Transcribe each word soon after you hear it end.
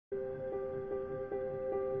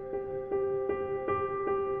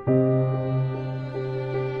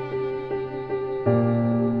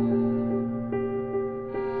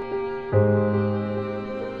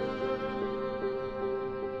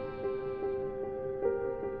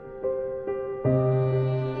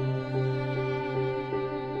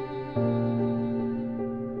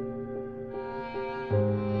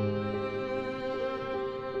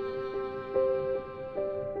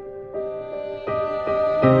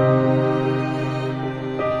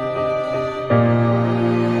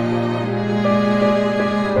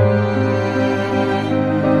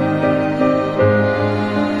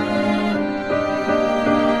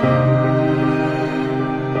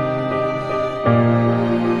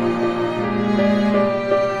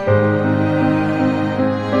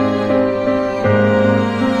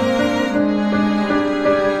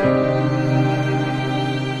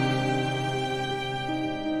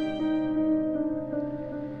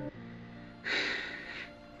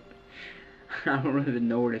I don't even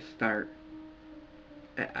know where to start.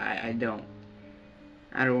 I don't.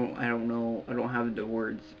 I don't know. I don't have the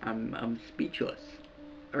words. I'm speechless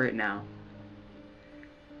right now.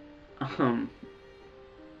 Um.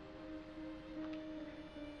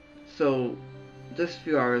 So, just a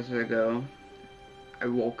few hours ago, I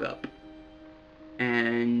woke up,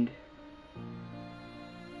 and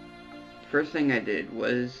first thing I did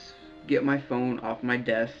was get my phone off my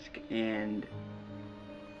desk and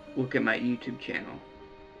look at my YouTube channel.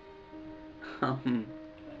 Um.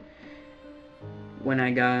 When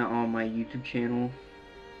I got on my YouTube channel,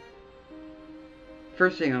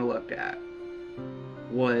 first thing I looked at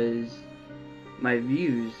was my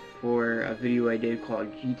views for a video I did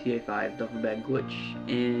called GTA 5 Duffel Bag Glitch,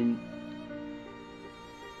 and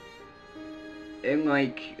in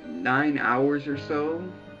like 9 hours or so,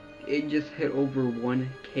 it just hit over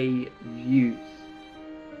 1K views.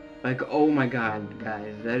 Like, oh my god,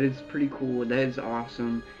 guys, that is pretty cool, that is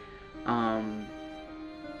awesome.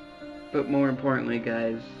 But more importantly,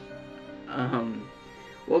 guys,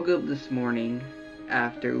 woke up this morning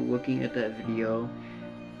after looking at that video,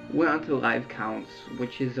 went onto Live Counts,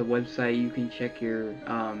 which is a website you can check your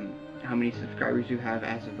how many subscribers you have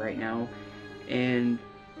as of right now, and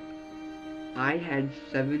I had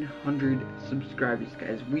 700 subscribers,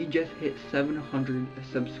 guys. We just hit 700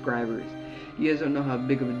 subscribers. You guys don't know how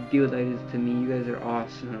big of a deal that is to me. You guys are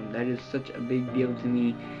awesome. That is such a big deal to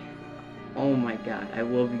me. Oh my god, I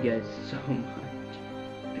love you guys so much.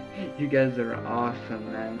 You guys are awesome,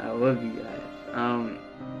 man. I love you guys.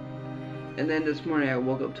 And then this morning I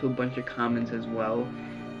woke up to a bunch of comments as well,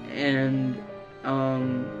 and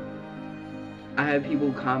I had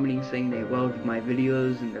people commenting saying they loved my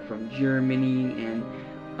videos and they're from Germany, and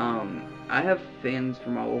I have fans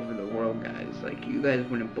from all over the world, guys. Like, you guys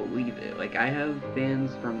wouldn't believe it. Like, I have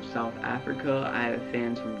fans from South Africa, I have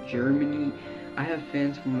fans from Germany, I have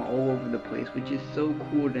fans from all over the place, which is so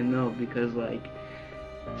cool to know, because like,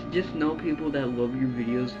 to just know people that love your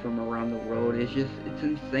videos from around the world, it's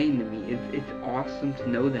insane to me. It's awesome to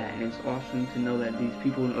know that, and it's awesome to know that these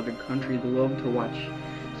people in other countries love to watch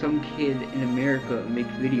some kid in America make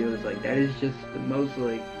videos. Like, that is just the most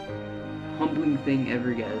like humbling thing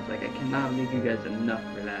ever, guys. Like, I cannot thank you guys enough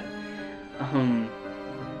for that.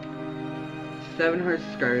 700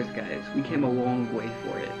 subscribers, guys. We came a long way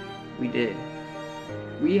for it. We did.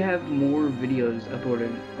 We have more videos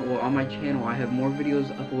uploaded. Well, on my channel, I have more videos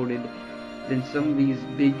uploaded than some of these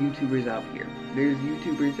big YouTubers out here. There's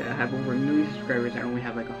YouTubers that have over 1 million subscribers and only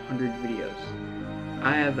have like 100 videos.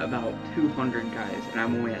 I have about 200, guys, and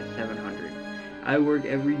I'm only at 700. I work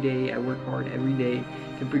every day. I work hard every day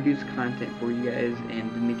to produce content for you guys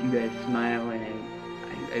and to make you guys smile, and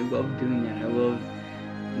I love doing that. I love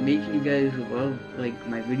making you guys love like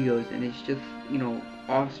my videos, and it's just, you know,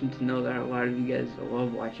 awesome to know that a lot of you guys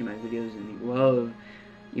love watching my videos and you love,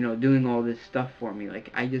 you know, doing all this stuff for me.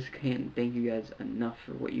 Like, I just can't thank you guys enough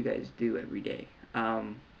for what you guys do every day.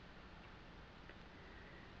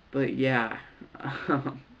 But yeah,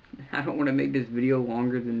 I don't want to make this video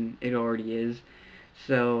longer than it already is.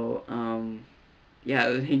 So,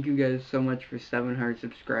 yeah, thank you guys so much for 700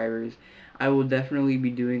 subscribers. I will definitely be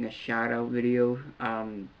doing a shout out video,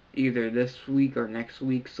 either this week or next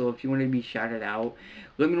week. So if you want to be shouted out,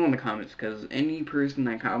 let me know in the comments, because any person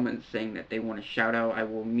that comments saying that they want a shout out, I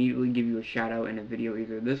will immediately give you a shout out in a video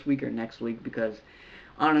either this week or next week, because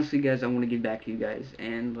honestly, guys, I want to give back to you guys,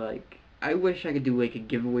 and like, I wish I could do like a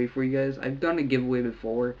giveaway for you guys. I've done a giveaway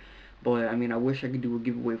before, but I mean, I wish I could do a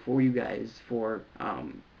giveaway for you guys for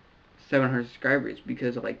 700 subscribers,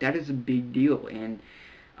 because like, that is a big deal, and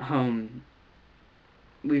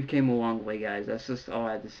we've came a long way, guys. That's just all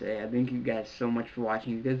I have to say. I thank you guys so much for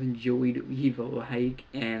watching. If you guys enjoyed, leave a like,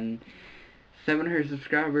 and 700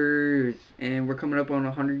 subscribers, and we're coming up on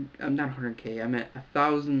 100. I'm not 100K. I'm at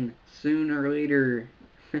 1,000 sooner or later.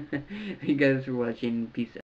 Thank you guys for watching. Peace out.